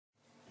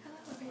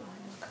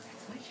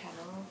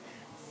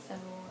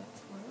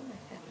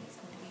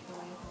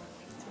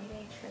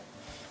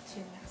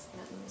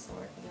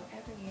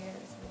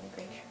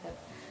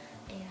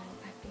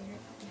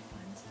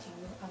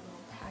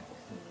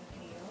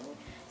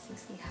to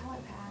see how I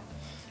pack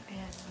and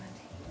what I'm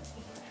taking with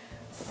me.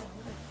 So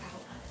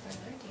without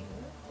further ado,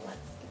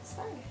 let's get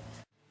started.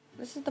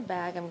 This is the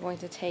bag I'm going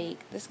to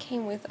take. This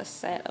came with a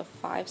set of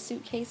 5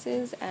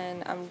 suitcases,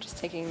 and I'm just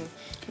taking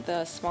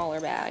the smaller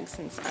bag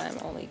since I'm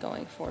only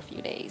going for a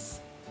few days.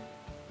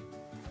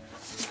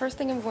 The first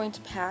thing I'm going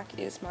to pack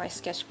is my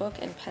sketchbook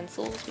and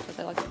pencils because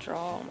I like to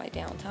draw on my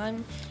downtime.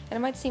 And it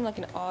might seem like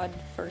an odd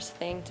first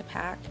thing to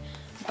pack,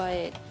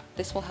 but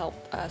this will help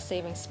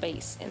saving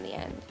space in the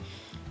end.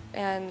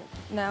 And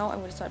now I'm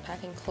going to start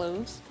packing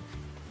clothes.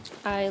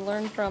 I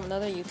learned from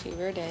another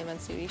YouTuber,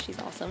 Massanutten, she's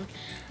awesome,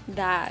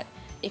 that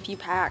if you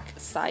pack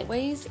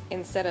sideways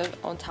instead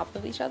of on top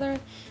of each other,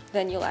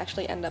 then you'll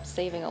actually end up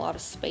saving a lot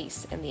of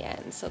space in the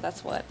end. So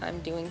that's what I'm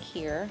doing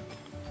here.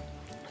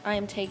 I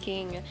am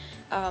taking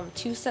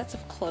 2 sets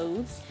of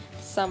clothes,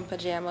 some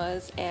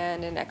pajamas,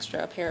 and an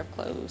extra pair of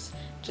clothes,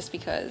 just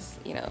because,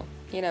 you know,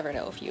 you never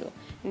know if you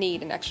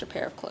need an extra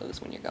pair of clothes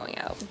when you're going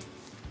out.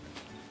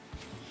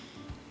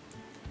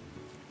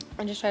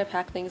 And just try to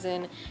pack things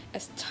in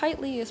as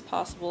tightly as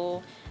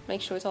possible,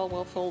 make sure it's all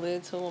well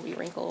folded so it won't be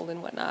wrinkled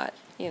and whatnot,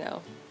 you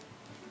know.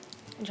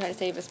 And try to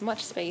save as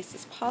much space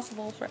as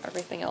possible for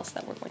everything else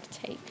that we're going to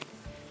take.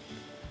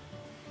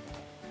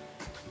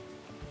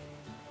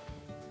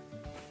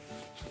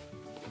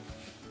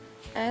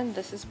 And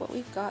this is what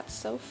we've got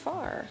so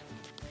far.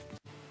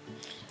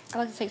 I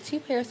like to take 2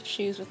 pairs of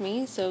shoes with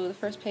me. So the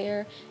first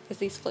pair is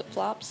these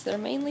flip-flops. They're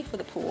mainly for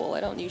the pool. I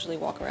don't usually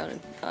walk around in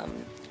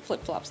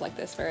flip-flops like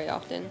this very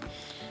often.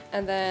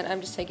 And then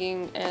I'm just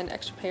taking an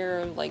extra pair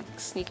of like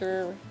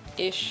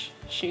sneaker-ish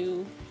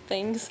shoe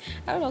things.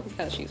 I don't know what these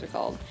kind of shoes are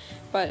called,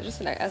 but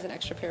just as an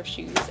extra pair of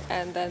shoes.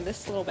 And then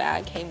this little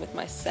bag came with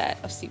my set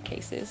of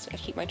suitcases. I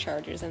keep my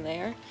chargers in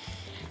there.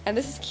 And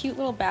this is a cute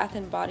little Bath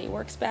 & Body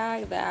Works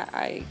bag that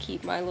I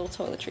keep my little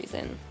toiletries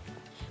in.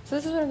 So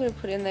this is what I'm going to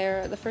put in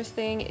there. The first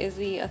thing is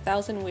the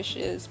 1000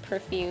 Wishes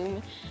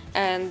perfume,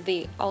 and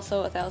the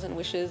also 1000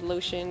 Wishes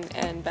lotion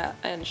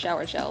and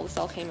shower gel. This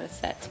all came in a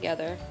set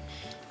together.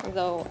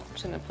 So I'm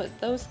just going to put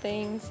those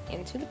things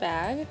into the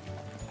bag.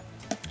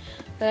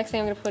 The next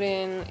thing I'm going to put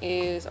in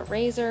is a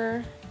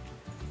razor,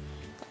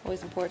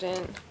 always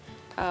important,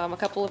 a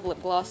couple of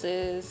lip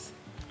glosses,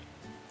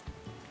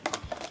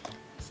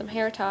 some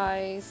hair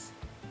ties,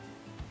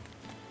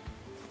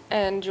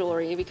 and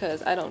jewelry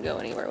because I don't go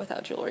anywhere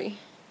without jewelry.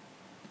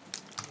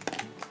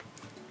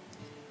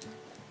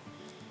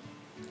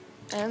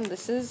 And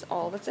this is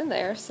all that's in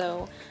there,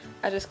 so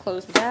I just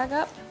close the bag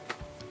up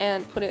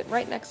and put it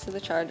right next to the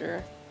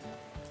charger.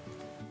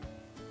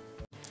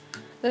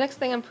 The next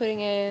thing I'm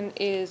putting in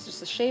is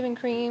just a shaving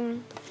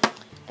cream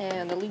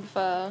and the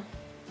loofah,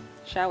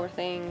 shower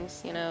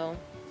things, you know,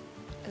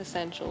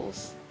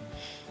 essentials.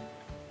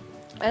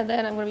 And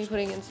then I'm going to be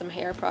putting in some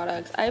hair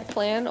products. I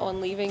plan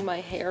on leaving my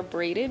hair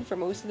braided for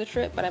most of the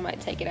trip, but I might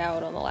take it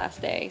out on the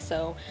last day.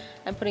 So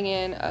I'm putting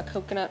in a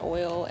coconut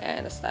oil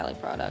and a styling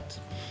product.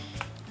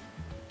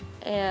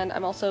 And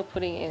I'm also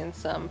putting in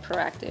some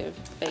Proactive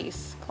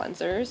face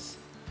cleansers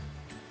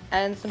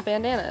and some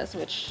bandanas,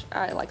 which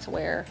I like to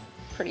wear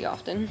pretty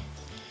often.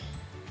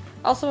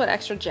 Also an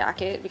extra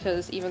jacket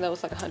because even though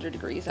it's like 100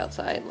 degrees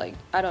outside, like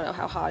I don't know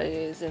how hot it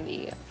is in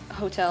the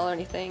hotel or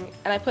anything.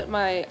 And I put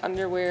my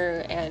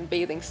underwear and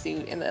bathing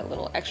suit in that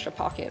little extra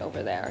pocket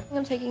over there. The thing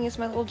I'm taking is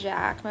my little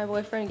Jack. My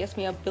boyfriend gets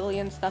me a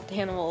billion stuffed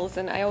animals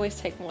and I always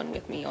take one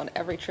with me on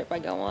every trip I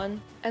go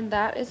on. And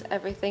that is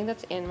everything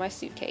that's in my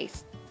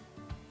suitcase.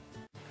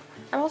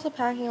 I'm also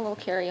packing a little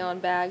carry-on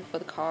bag for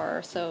the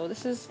car, so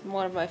this is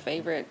one of my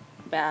favorite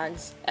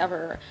bags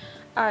ever.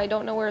 I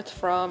don't know where it's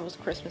from, it was a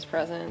Christmas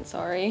present,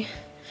 sorry,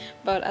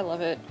 but I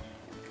love it.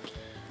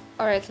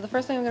 Alright, so the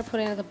first thing I'm going to put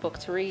in is a book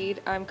to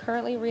read. I'm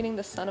currently reading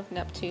The Son of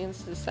Neptune.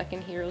 This is the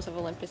second Heroes of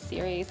Olympus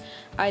series.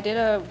 I did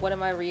a What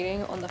Am I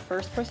Reading on the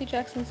first Percy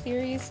Jackson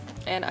series,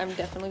 and I'm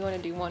definitely going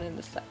to do one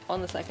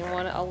on the second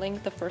one. I'll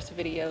link the first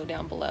video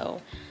down below.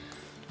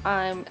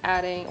 I'm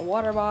adding a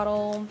water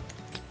bottle,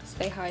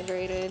 stay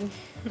hydrated,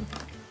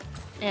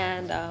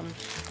 and I'm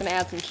going to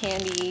add some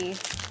candy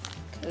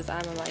because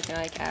I'm a Mike and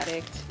Ike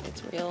addict,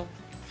 it's real.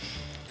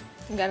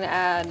 I'm going to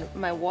add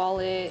my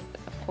wallet,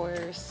 of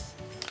course,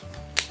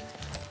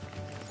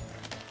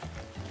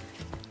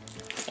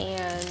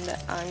 and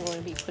I'm going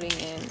to be putting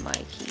in my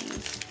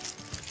keys.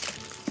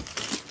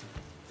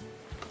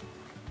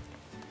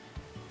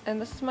 And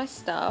this is my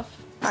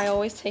stuff. I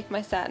always take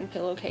my satin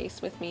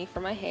pillowcase with me for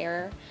my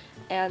hair,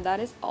 and that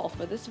is all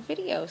for this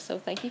video, so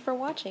thank you for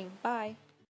watching. Bye!